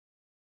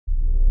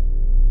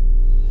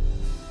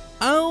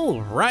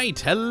Alright,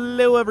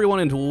 hello everyone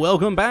and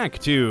welcome back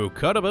to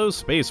Kottabos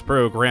Space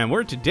Program,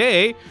 where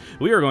today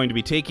we are going to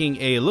be taking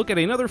a look at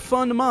another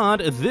fun mod,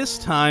 this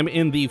time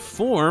in the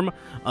form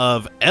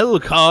of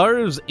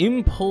LCARS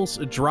Impulse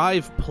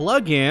Drive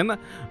plugin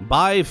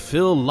by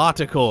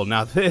Philological.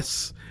 Now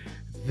this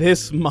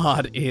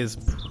mod is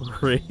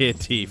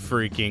pretty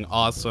freaking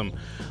awesome,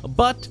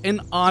 but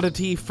an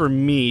oddity for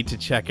me to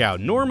check out.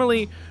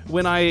 Normally,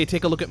 when I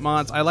take a look at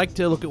mods, I like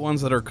to look at ones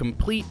that are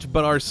complete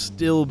but are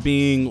still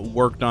being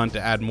worked on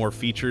to add more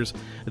features.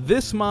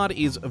 This mod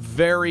is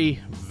very,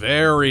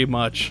 very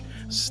much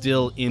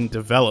still in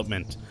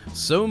development.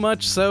 So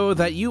much so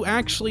that you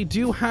actually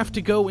do have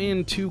to go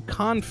into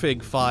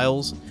config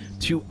files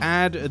to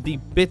add the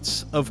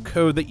bits of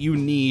code that you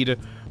need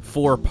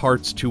for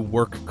parts to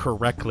work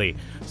correctly.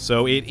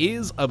 So it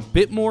is a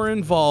bit more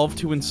involved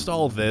to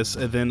install this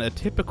than a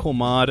typical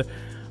mod,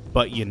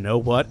 but you know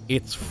what?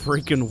 It's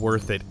freaking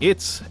worth it.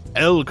 It's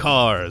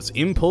LCARS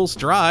Impulse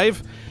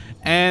Drive,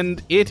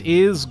 and it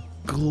is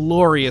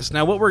glorious.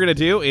 Now what we're going to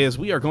do is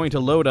we are going to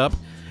load up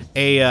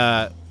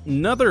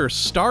another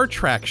Star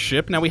Trek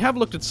ship. Now we have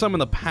looked at some in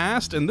the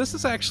past, and this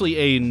is actually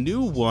a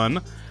new one.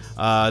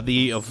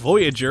 The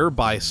Voyager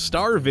by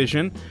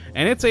Starvision,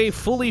 and it's a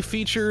fully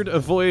featured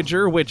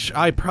Voyager, which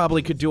I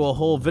probably could do a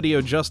whole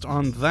video just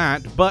on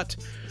that, but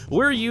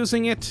we're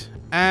using it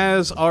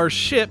as our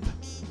ship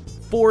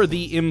for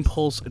the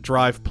Impulse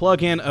Drive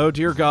plugin. Oh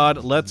dear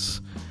God,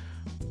 let's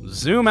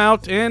zoom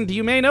out, and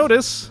you may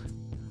notice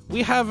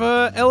we have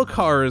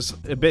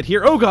LCARS a bit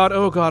here. Oh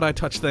God, I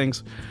touched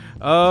things.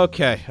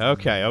 Okay,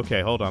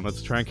 hold on,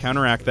 let's try and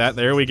counteract that.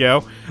 There we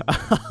go.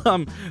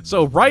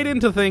 So right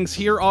into things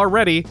here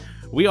already.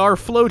 We are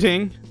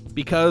floating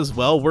because,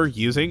 well, we're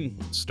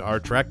using Star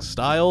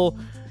Trek-style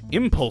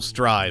impulse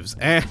drives,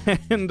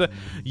 and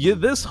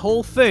this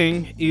whole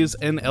thing is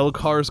an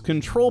LCARS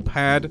control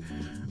pad,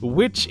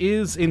 which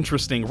is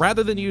interesting.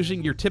 Rather than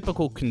using your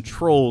typical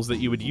controls that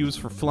you would use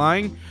for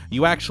flying,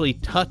 you actually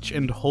touch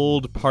and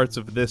hold parts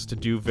of this to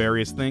do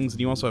various things,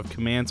 and you also have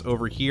commands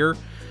over here.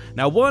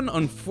 Now, one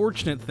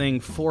unfortunate thing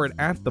for it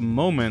at the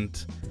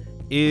moment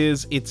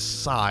is its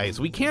size.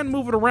 We can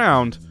move it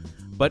around,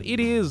 but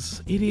it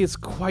is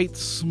quite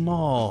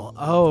small.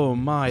 Oh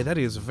my, that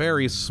is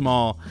very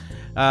small.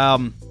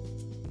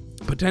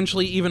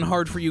 Potentially even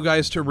hard for you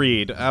guys to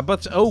read,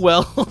 but oh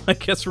well, I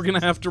guess we're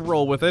gonna have to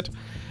roll with it.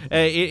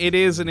 It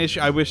is an issue.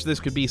 I wish this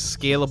could be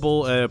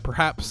scalable.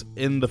 Perhaps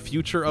in the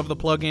future of the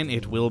plugin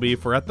it will be.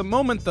 For at the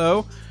moment,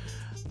 though,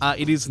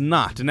 it is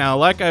not. Now,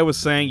 like I was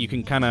saying, you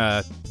can kind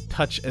of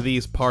touch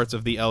these parts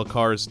of the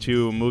LCARS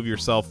to move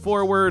yourself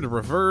forward,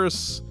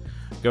 reverse,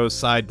 go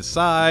side to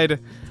side,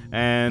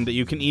 and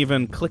you can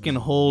even click and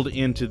hold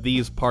into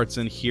these parts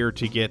in here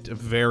to get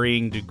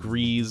varying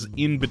degrees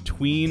in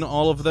between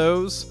all of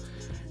those.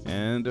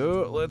 And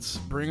let's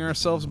bring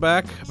ourselves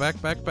back.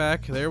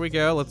 There we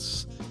go.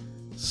 Let's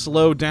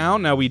slow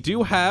down. Now we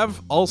do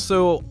have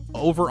also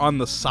over on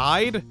the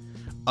side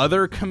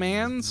other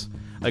commands.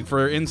 Like,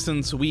 for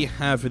instance, we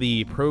have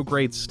the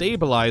prograde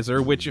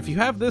stabilizer, which if you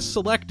have this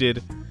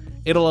selected,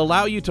 it'll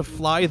allow you to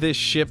fly this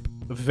ship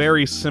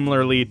very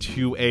similarly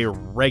to a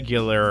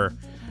regular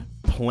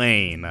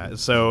plane.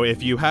 So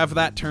if you have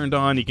that turned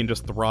on, you can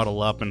just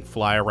throttle up and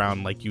fly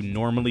around like you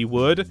normally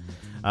would.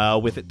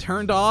 With it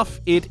turned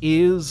off, it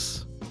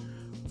is,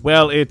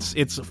 well,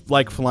 it's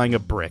like flying a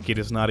brick. It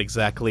is not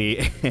exactly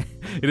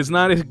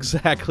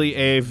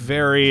a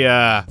very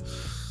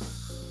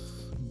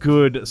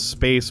good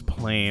space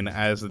plane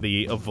as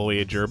the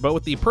Voyager, but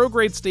with the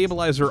prograde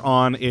stabilizer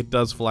on, it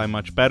does fly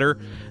much better.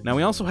 Now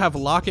we also have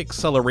lock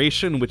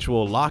acceleration, which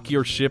will lock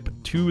your ship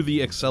to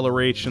the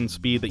acceleration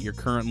speed that you're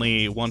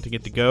currently wanting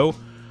it to go.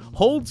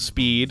 Hold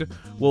speed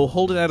will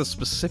hold it at a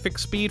specific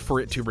speed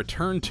for it to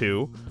return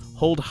to.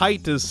 Hold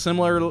height is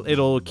similar,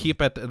 it'll keep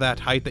at that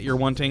height that you're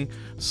wanting.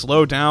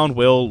 Slow down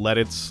will let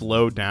it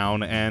slow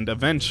down, and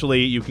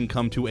eventually you can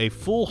come to a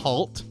full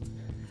halt.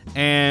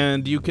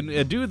 And you can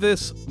do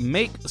this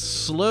make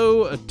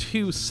slow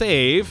to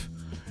save,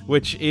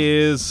 which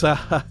is,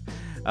 yeah,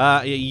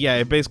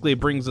 it basically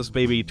brings this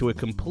baby to a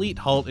complete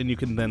halt, and you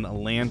can then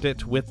land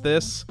it with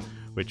this,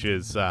 which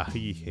is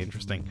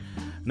interesting.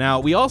 Now,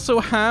 we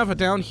also have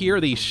down here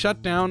the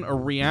Shutdown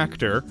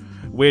Reactor,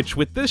 which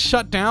with this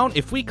shutdown,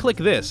 if we click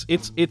this,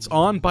 it's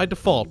on by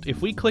default.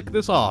 If we click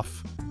this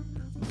off,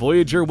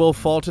 Voyager will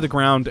fall to the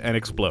ground and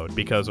explode,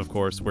 because, of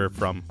course, we're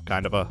from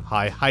kind of a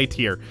high height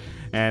here.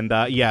 And,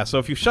 yeah, so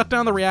if you shut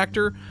down the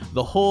reactor,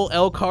 the whole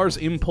LCARS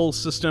Impulse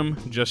system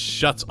just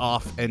shuts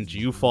off, and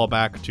you fall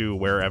back to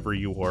wherever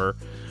you were.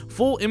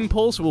 Full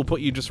Impulse will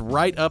put you just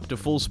right up to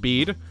full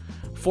speed.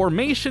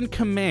 Formation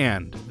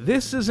Command.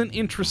 This is an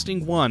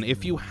interesting one.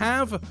 If you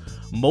have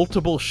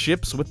multiple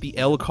ships with the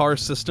LCARS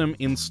system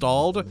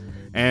installed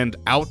and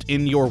out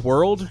in your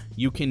world,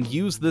 you can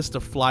use this to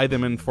fly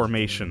them in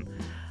formation.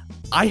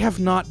 I have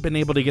not been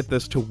able to get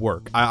this to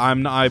work.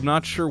 I'm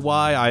not sure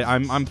why.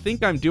 I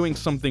think I'm doing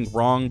something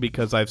wrong,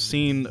 because I've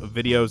seen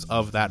videos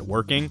of that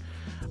working.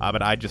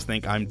 but I just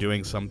think I'm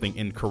doing something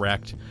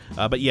incorrect.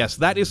 But yes,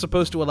 that is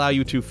supposed to allow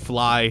you to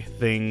fly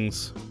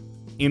things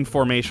in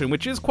formation,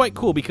 which is quite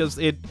cool because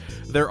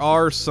there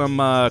are some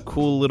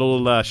cool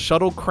little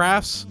shuttle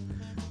crafts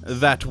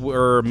that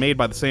were made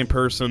by the same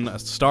person,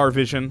 Star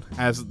Vision,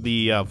 as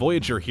the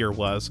Voyager here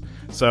was.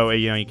 So,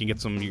 you know, you can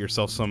get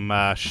yourself some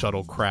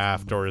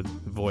shuttlecraft or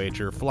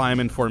Voyager, fly them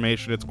in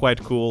formation. It's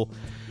quite cool.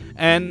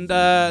 And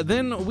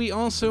then we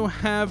also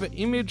have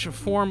image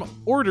form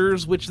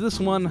orders, which this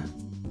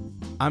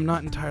one, I'm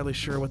not entirely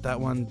sure what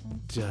that one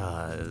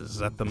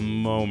does at the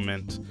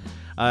moment.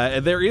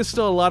 There is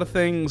still a lot of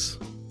things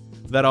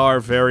that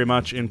are very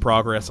much in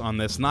progress on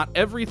this. Not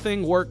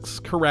everything works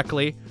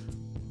correctly,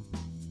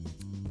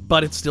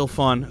 but it's still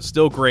fun,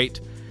 still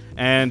great,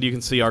 and you can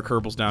see our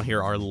Kerbals down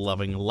here are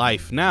loving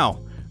life.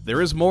 Now,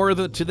 there is more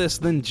to this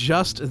than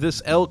just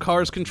this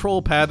LCARS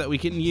control pad that we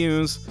can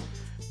use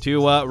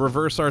to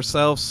reverse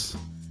ourselves,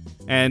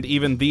 and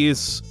even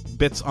these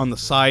bits on the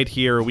side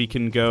here, we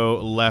can go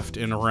left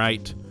and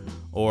right,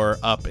 or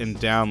up and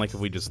down, like if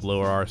we just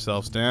lower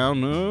ourselves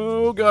down.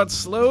 Oh god,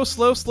 slow,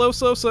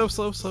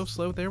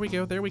 there we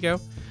go.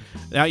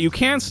 Now, you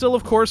can still,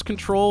 of course,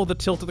 control the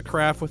tilt of the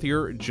craft with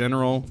your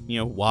general, you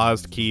know,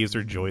 WASD keys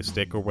or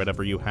joystick or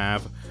whatever you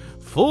have.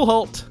 Full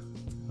halt.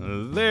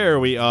 There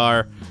we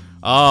are.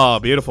 Oh,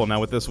 beautiful. Now,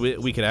 with this,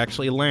 we could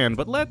actually land,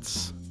 but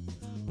let's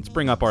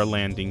bring up our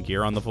landing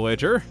gear on the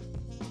Voyager.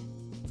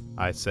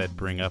 I said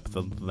bring up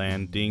the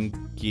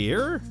landing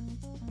gear.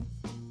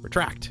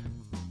 Retract.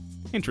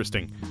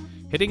 Interesting.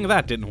 Hitting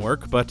that didn't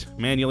work, but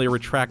manually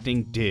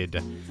retracting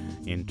did.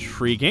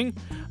 Intriguing.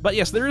 But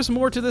yes, there is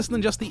more to this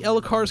than just the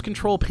LCARS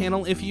control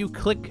panel. If you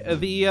click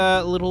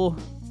the little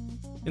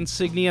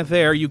insignia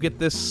there, you get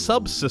this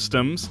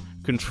subsystems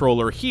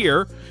controller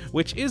here,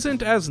 which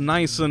isn't as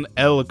nice an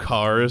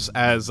LCARS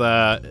as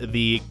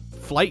the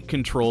flight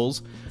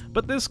controls,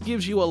 but this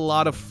gives you a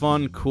lot of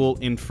fun, cool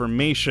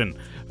information.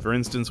 For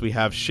instance, we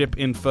have ship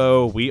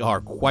info. We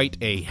are quite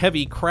a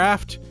heavy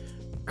craft,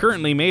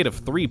 currently made of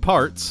 3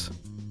 parts,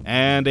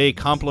 and a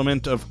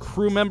complement of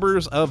crew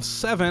members of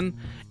 7,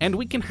 and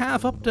we can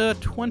have up to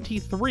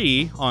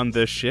 23 on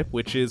this ship,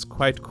 which is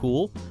quite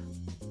cool.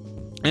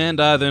 And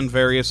then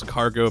various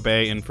cargo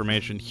bay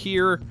information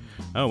here.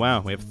 Oh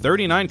wow, we have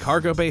 39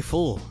 cargo bay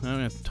full.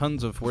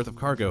 Tons of worth of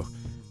cargo.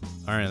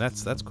 Alright,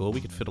 that's cool. We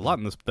could fit a lot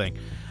in this thing.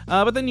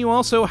 But then you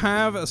also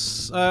have,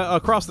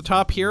 across the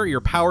top here,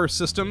 your power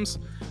systems.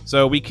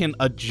 So we can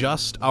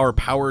adjust our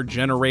power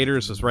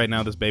generators, as right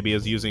now this baby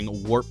is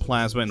using warp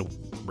plasma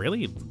and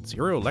really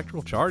 0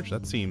 electrical charge?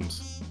 That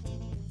seems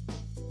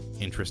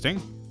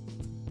interesting.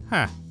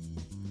 Huh.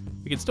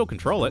 We can still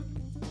control it.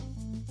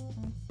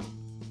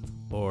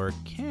 Or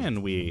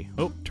can we?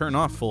 Oh, turn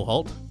off full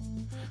halt.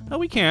 Oh,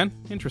 we can.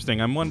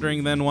 Interesting. I'm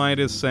wondering then why it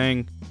is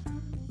saying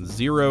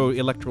 0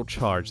 electrical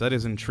charge. That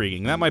is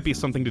intriguing. That might be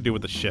something to do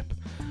with the ship.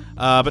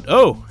 But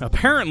oh,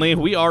 apparently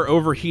we are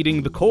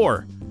overheating the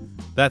core.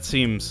 That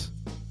seems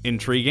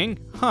intriguing.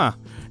 Huh.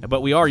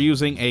 But we are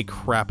using a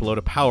crap load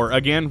of power.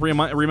 Again,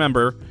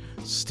 remember,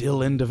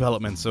 still in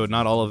development, so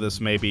not all of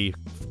this may be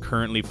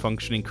currently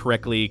functioning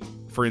correctly.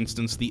 For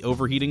instance, the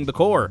overheating the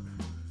core.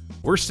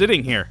 We're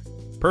sitting here,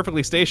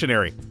 perfectly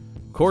stationary.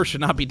 Core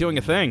should not be doing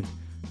a thing.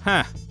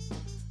 Huh.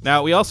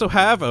 Now, we also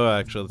have... Oh,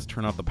 actually, let's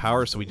turn off the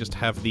power, so we just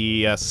have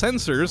the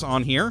sensors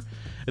on here.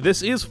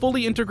 This is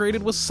fully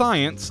integrated with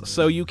science,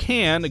 so you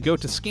can go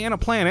to scan a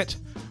planet,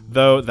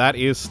 though that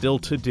is still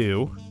to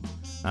do.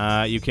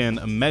 You can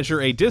measure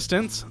a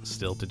distance,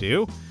 still to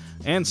do,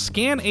 and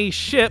scan a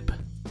ship.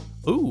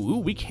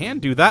 Ooh, we can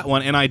do that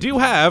one, and I do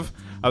have...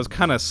 I was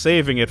kind of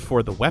saving it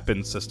for the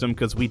weapon system,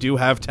 because we do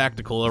have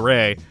tactical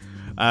array.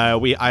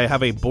 I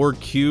have a Borg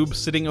cube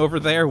sitting over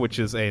there, which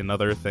is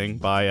another thing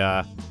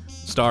by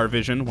Star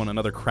Vision,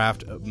 another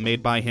craft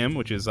made by him,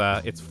 which is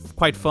it's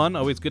quite fun.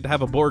 Always good to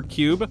have a Borg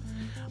cube.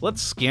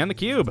 Let's scan the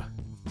cube.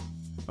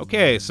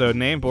 Okay, so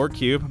name Borg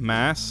cube,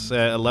 mass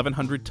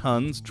 1,100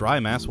 tons, dry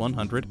mass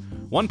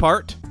 100, 1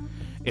 part.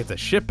 It's a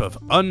ship of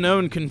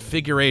unknown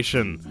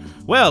configuration.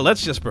 Well,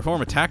 let's just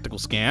perform a tactical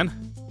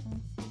scan.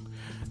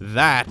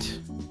 That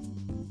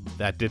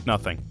did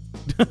nothing.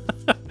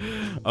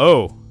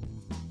 Oh,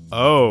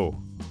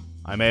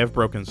 I may have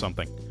broken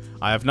something.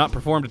 I have not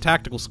performed a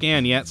tactical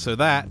scan yet, so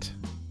that...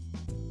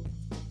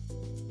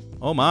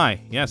 Oh my,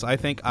 yes, I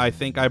think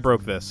I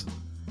broke this.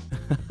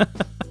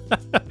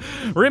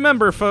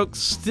 Remember, folks,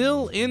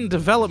 still in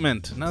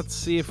development. Let's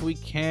see if we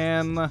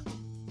can...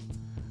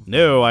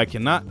 No, I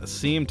cannot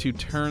seem to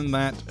turn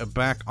that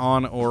back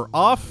on or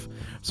off.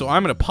 So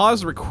I'm going to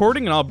pause the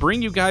recording, and I'll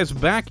bring you guys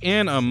back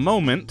in a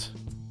moment.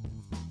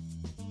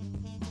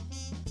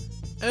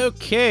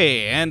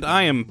 Okay, and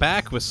I am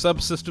back with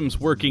subsystems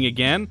working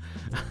again.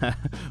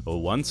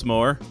 Once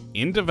more,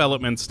 in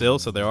development still,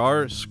 so there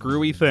are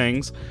screwy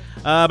things.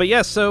 But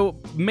yes, so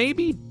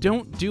maybe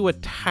don't do a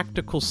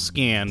tactical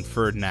scan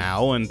for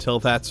now until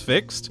that's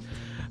fixed.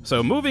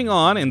 So moving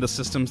on in the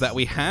systems that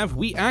we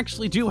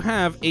actually do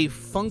have a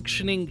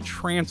functioning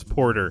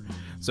transporter.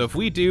 So if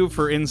we do,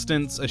 for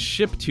instance, a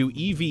ship to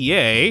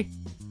EVA,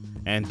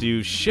 and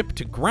do ship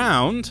to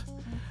ground.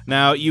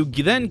 Now, you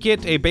then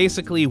get a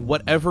basically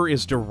whatever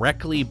is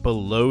directly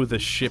below the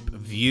ship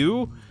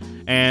view,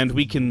 and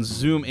we can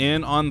zoom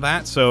in on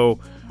that. So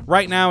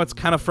right now it's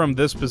kind of from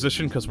this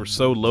position because we're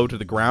so low to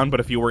the ground, but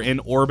if you were in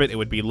orbit, it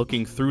would be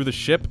looking through the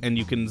ship, and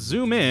you can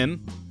zoom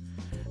in,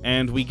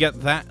 and we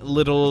get that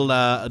little,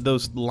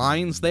 those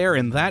lines there,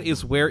 and that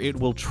is where it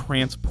will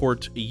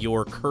transport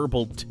your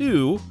Kerbal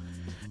to,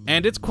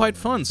 and it's quite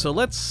fun. So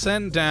let's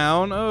send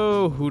down,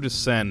 who to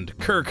send?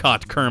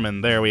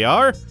 Kerbin, there we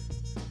are.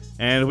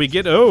 And we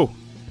get, oh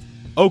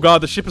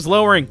god, the ship is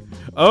lowering.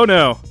 Oh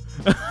no.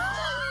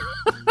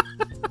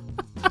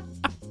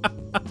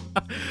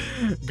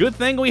 Good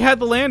thing we had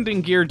the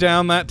landing gear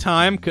down that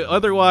time,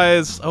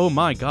 otherwise, oh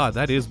my god,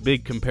 that is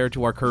big compared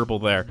to our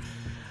Kerbal there.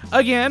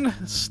 Again,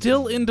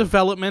 still in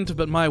development,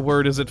 but my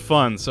word is it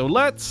fun. So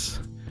let's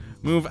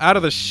move out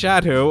of the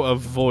shadow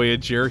of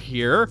Voyager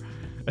here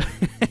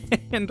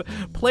and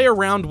play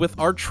around with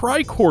our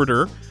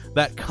tricorder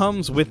that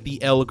comes with the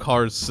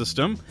LCARS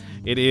system.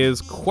 It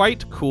is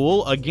quite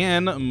cool.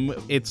 Again,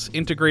 it's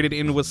integrated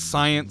in with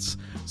science,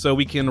 so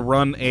we can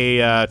run a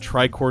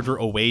tricorder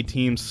away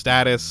team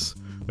status,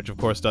 which of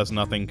course does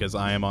nothing because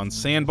I am on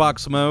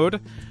sandbox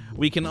mode.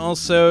 We can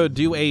also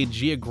do a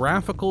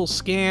geographical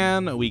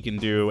scan, we can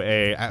do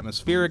a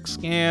atmospheric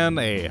scan,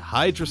 a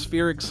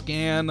hydrospheric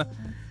scan,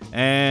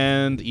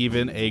 and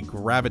even a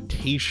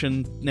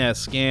gravitation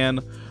scan.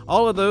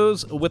 All of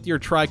those with your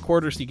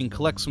tricorder, so you can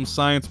collect some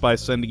science by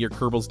sending your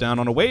Kerbals down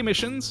on away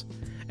missions.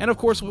 And of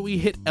course, when we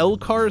hit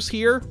LCARS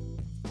here,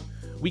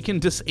 we can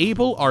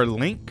disable our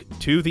link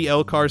to the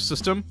LCARS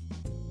system,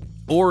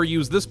 or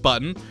use this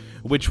button,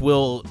 which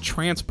will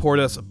transport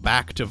us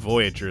back to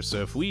Voyager.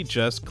 So if we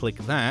just click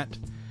that,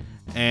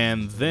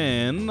 and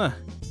then...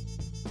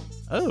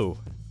 oh,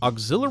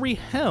 auxiliary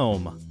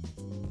helm.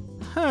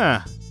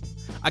 Huh.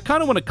 I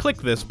kind of want to click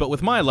this, but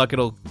with my luck,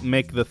 it'll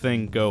make the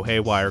thing go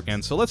haywire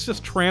again. So let's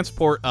just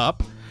transport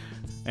up,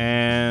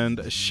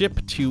 and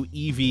ship to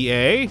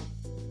EVA,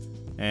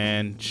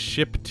 and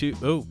ship to...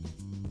 oh,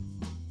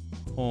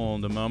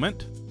 hold a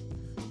moment.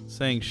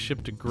 Saying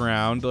ship to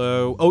ground.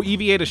 Oh,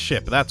 EVA to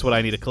ship. That's what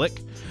I need to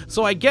click.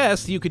 So I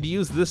guess you could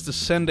use this to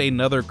send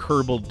another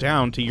Kerbal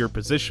down to your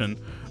position,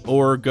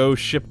 or go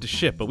ship to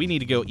ship. But we need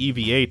to go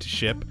EVA to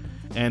ship,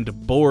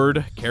 and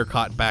board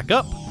Kerbonauts back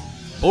up.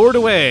 Board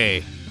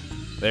away.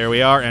 There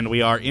we are, and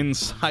we are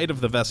inside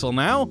of the vessel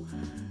now.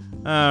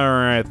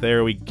 Alright,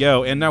 there we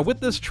go. And now with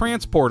this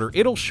transporter,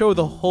 it'll show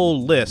the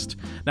whole list.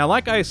 Now,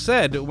 like I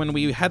said, when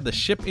we had the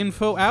ship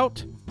info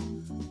out,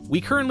 we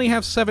currently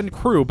have 7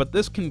 crew, but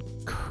this can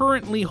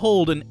currently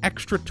hold an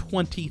extra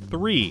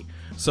 23.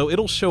 So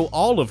it'll show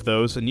all of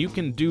those, and you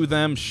can do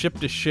them ship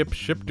to ship,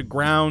 ship to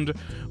ground,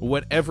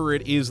 whatever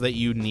it is that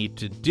you need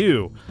to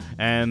do.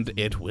 And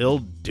it will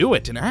do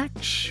it. And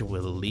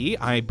actually,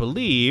 I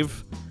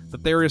believe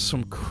that there is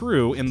some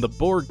crew in the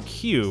Borg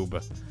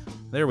Cube.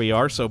 There we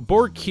are. So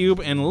Borg Cube,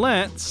 and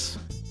let's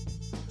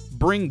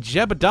bring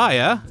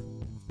Jebediah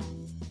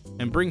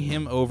and bring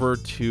him over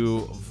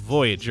to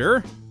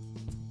Voyager.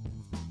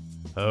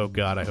 Oh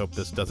god, I hope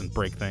this doesn't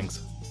break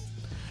things.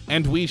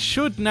 And we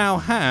should now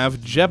have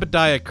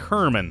Jebediah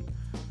Kerbin.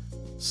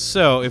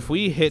 So if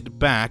we hit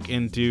back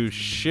and do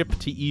ship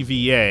to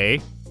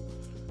EVA,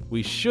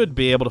 we should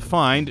be able to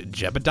find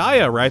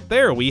Jebediah right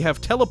there. We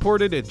have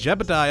teleported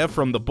Jebediah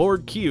from the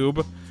Borg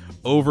Cube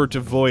over to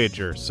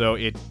Voyager. So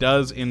it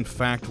does in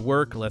fact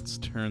work. Let's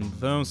turn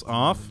those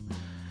off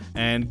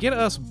and get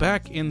us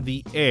back in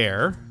the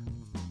air.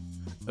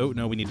 Oh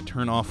no, we need to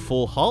turn off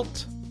full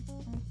halt.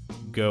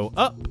 Go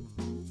up.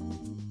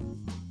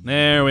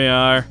 There we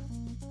are.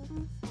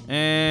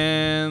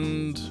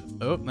 And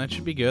oh, that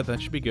should be good.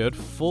 That should be good.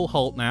 Full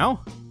halt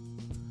now.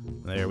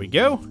 There we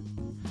go.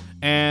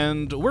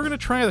 And we're going to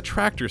try the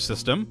tractor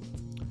system.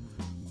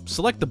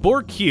 Select the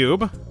Borg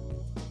Cube.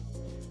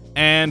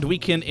 And we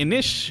can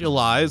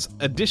initialize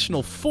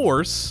additional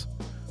force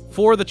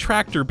for the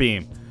tractor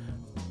beam.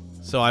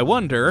 So I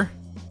wonder,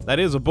 that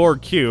is a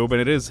Borg Cube,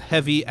 and it is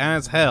heavy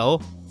as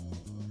hell.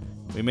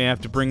 We may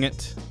have to bring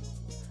it...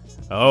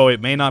 oh,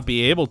 it may not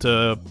be able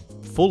to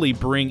fully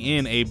bring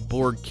in a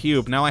Borg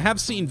Cube. Now, I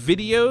have seen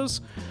videos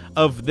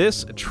of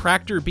this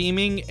tractor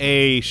beaming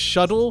a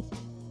shuttle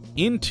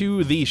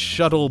into the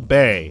shuttle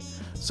bay.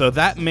 So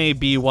that may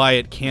be why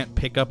it can't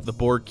pick up the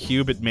Borg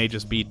Cube. It may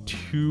just be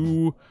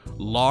too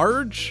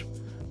large,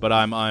 but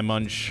I'm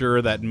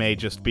unsure. That may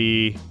just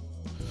be...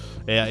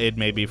 yeah, it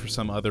may be for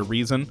some other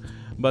reason.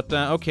 But,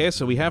 okay,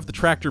 so we have the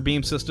tractor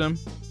beam system.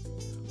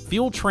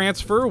 Fuel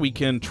transfer, we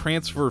can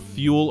transfer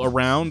fuel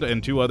around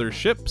and to other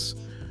ships.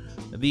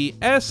 The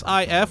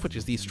SIF, which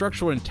is the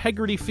structural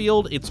integrity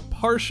field, it's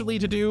partially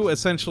to do,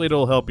 essentially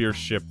it'll help your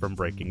ship from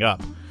breaking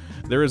up.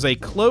 There is a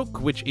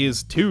cloak, which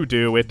is to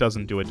do. It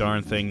doesn't do a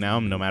darn thing now,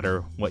 no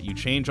matter what you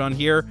change on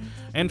here.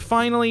 And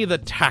finally, the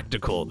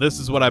tactical. This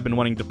is what I've been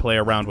wanting to play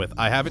around with.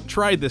 I haven't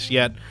tried this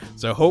yet,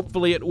 so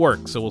hopefully it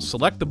works. So we'll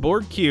select the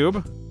Borg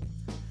Cube,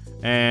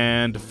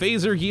 and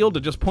phaser yield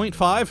to just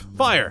 0.5.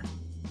 Fire!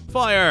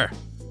 Fire!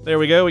 There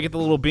we go, we get the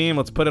little beam.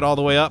 Let's put it all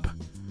the way up.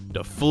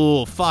 to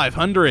full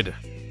 500.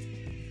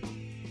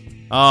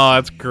 Oh,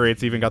 that's great.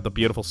 It's even got the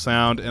beautiful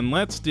sound. And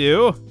let's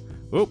do...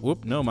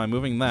 Whoop, no, am I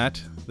moving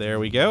that? There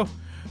we go.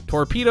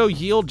 Torpedo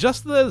yield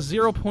just the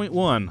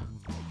 0.1.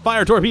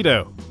 Fire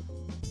torpedo!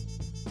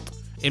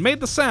 It made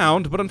the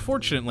sound, but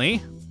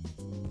unfortunately,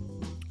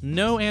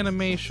 no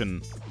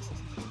animation.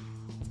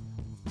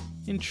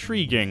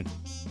 Intriguing.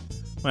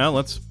 Well,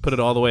 let's put it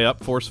all the way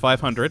up, force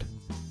 500,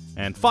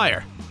 and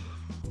fire.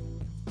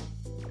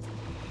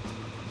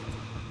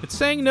 It's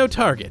saying no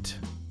target.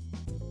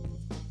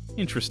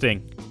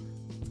 Interesting.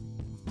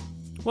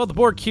 Well, the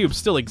Borg cube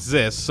still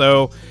exists,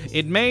 so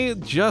it may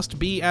just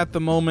be at the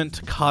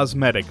moment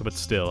cosmetic, but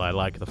still, I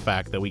like the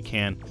fact that we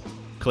can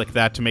click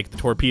that to make the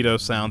torpedo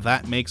sound.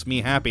 That makes me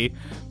happy.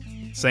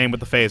 Same with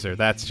the phaser.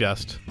 That's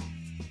just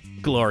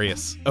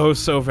glorious. Oh,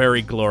 so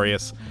very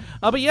glorious.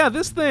 But yeah,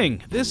 this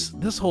thing,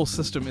 this whole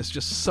system is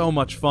just so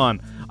much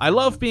fun. I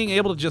love being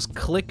able to just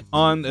click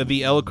on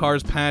the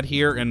LCARS pad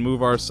here and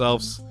move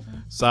ourselves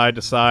side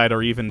to side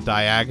or even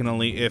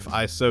diagonally if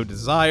I so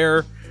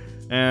desire.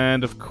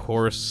 And of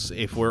course,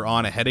 if we're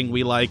on a heading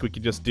we like, we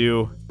could just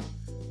do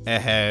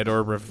ahead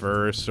or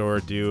reverse or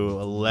do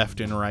a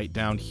left and right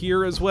down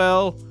here as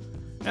well.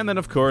 And then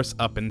of course,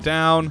 up and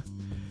down.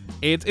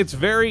 It's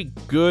very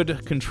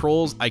good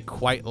controls. I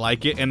quite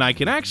like it, and I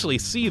can actually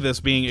see this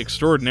being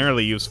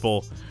extraordinarily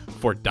useful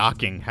for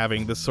docking,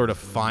 having this sort of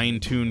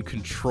fine-tuned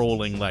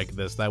controlling like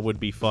this. That would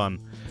be fun.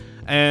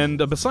 And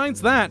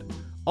besides that,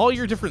 all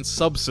your different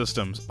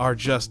subsystems are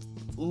just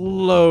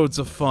loads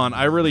of fun.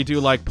 I really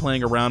do like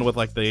playing around with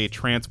like the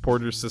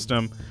transporter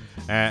system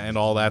and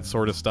all that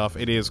sort of stuff.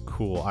 It is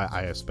cool.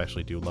 I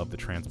especially do love the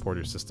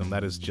transporter system.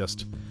 That is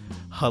just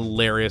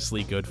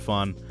hilariously good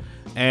fun.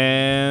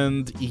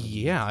 And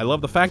yeah, I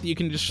love the fact that you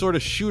can just sort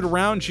of shoot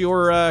around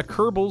your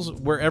Kerbals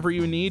wherever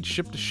you need,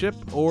 ship to ship,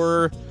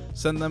 or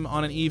send them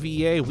on an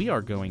EVA. We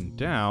are going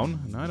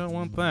down, and I don't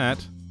want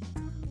that.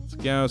 Let's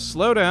go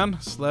slow down.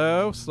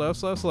 Slow.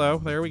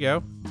 There we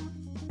go.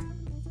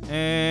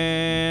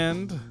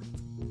 And...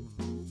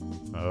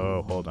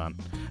 oh, hold on.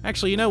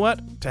 Actually, you know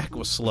what? Tech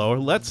was slower.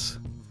 Let's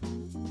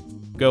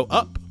go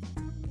up.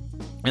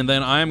 And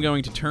then I'm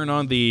going to turn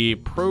on the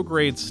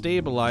prograde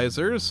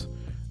stabilizers.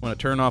 I'm going to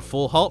turn off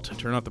full halt,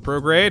 turn off the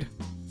prograde.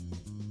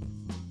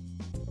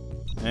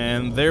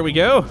 And there we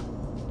go.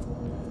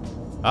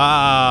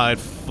 Ah, it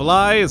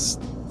flies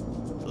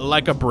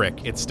like a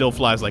brick. It still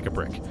flies like a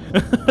brick.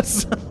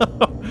 So,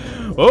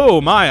 oh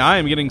my, I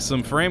am getting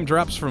some frame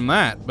drops from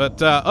that. But,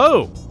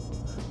 oh,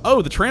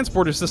 the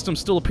transporter system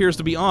still appears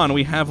to be on.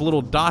 We have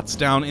little dots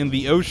down in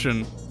the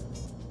ocean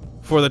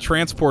for the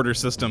transporter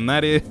system.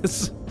 That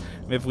is,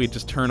 if we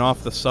just turn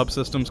off the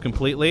subsystems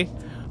completely.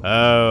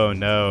 Oh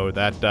no,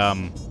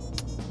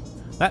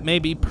 that may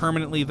be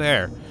permanently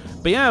there.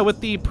 But yeah, with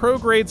the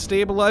prograde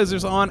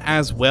stabilizers on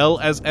as well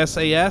as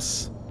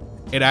SAS,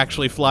 it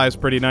actually flies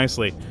pretty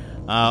nicely.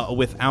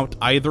 Without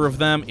either of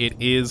them, it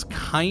is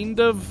kind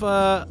of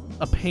a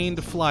pain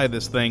to fly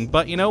this thing.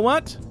 But you know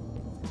what?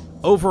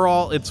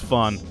 Overall, it's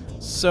fun.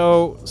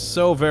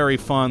 So very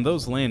fun.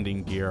 Those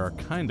landing gear are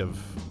kind of,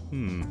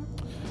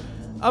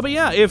 but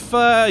yeah, if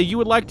you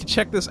would like to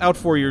check this out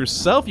for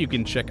yourself, you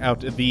can check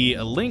out the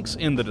links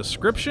in the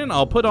description.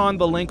 I'll put on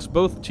the links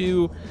both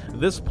to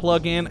this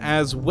plugin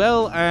as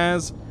well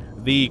as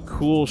the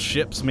cool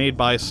ships made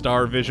by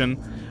Star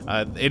Vision.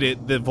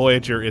 The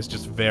Voyager is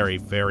just very,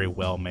 very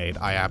well made.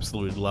 I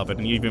absolutely love it.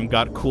 And you even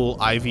got cool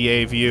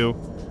IVA view,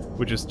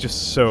 which is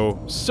just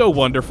so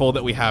wonderful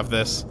that we have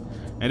this.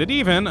 And it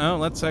even,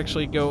 let's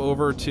actually go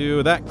over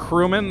to that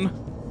crewman,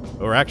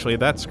 or actually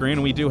that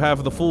screen. We do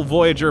have the full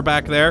Voyager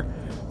back there.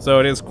 So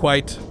it is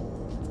quite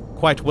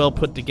well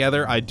put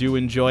together. I do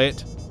enjoy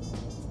it.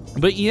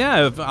 But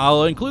yeah,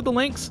 I'll include the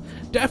links.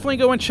 Definitely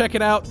go and check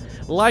it out.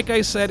 Like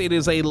I said, it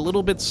is a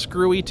little bit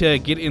screwy to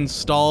get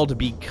installed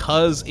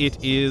because it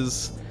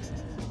is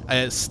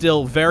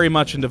still very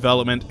much in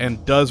development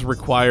and does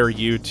require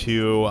you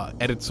to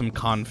edit some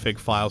config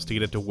files to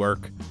get it to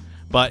work.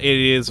 But it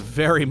is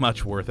very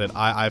much worth it.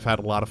 I've had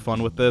a lot of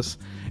fun with this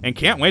and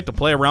can't wait to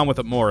play around with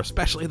it more,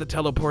 especially the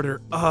teleporter.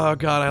 Oh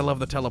god, I love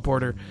the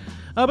teleporter.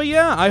 But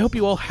yeah, I hope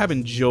you all have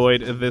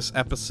enjoyed this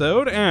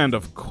episode, and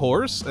of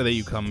course, that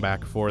you come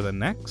back for the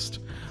next.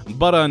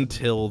 But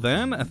until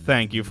then,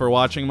 thank you for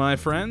watching, my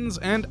friends,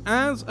 and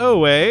as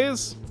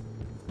always,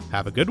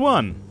 have a good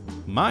one.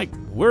 My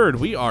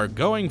word, we are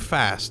going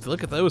fast.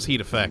 Look at those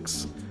heat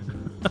effects.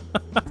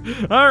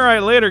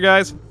 Alright, later,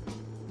 guys.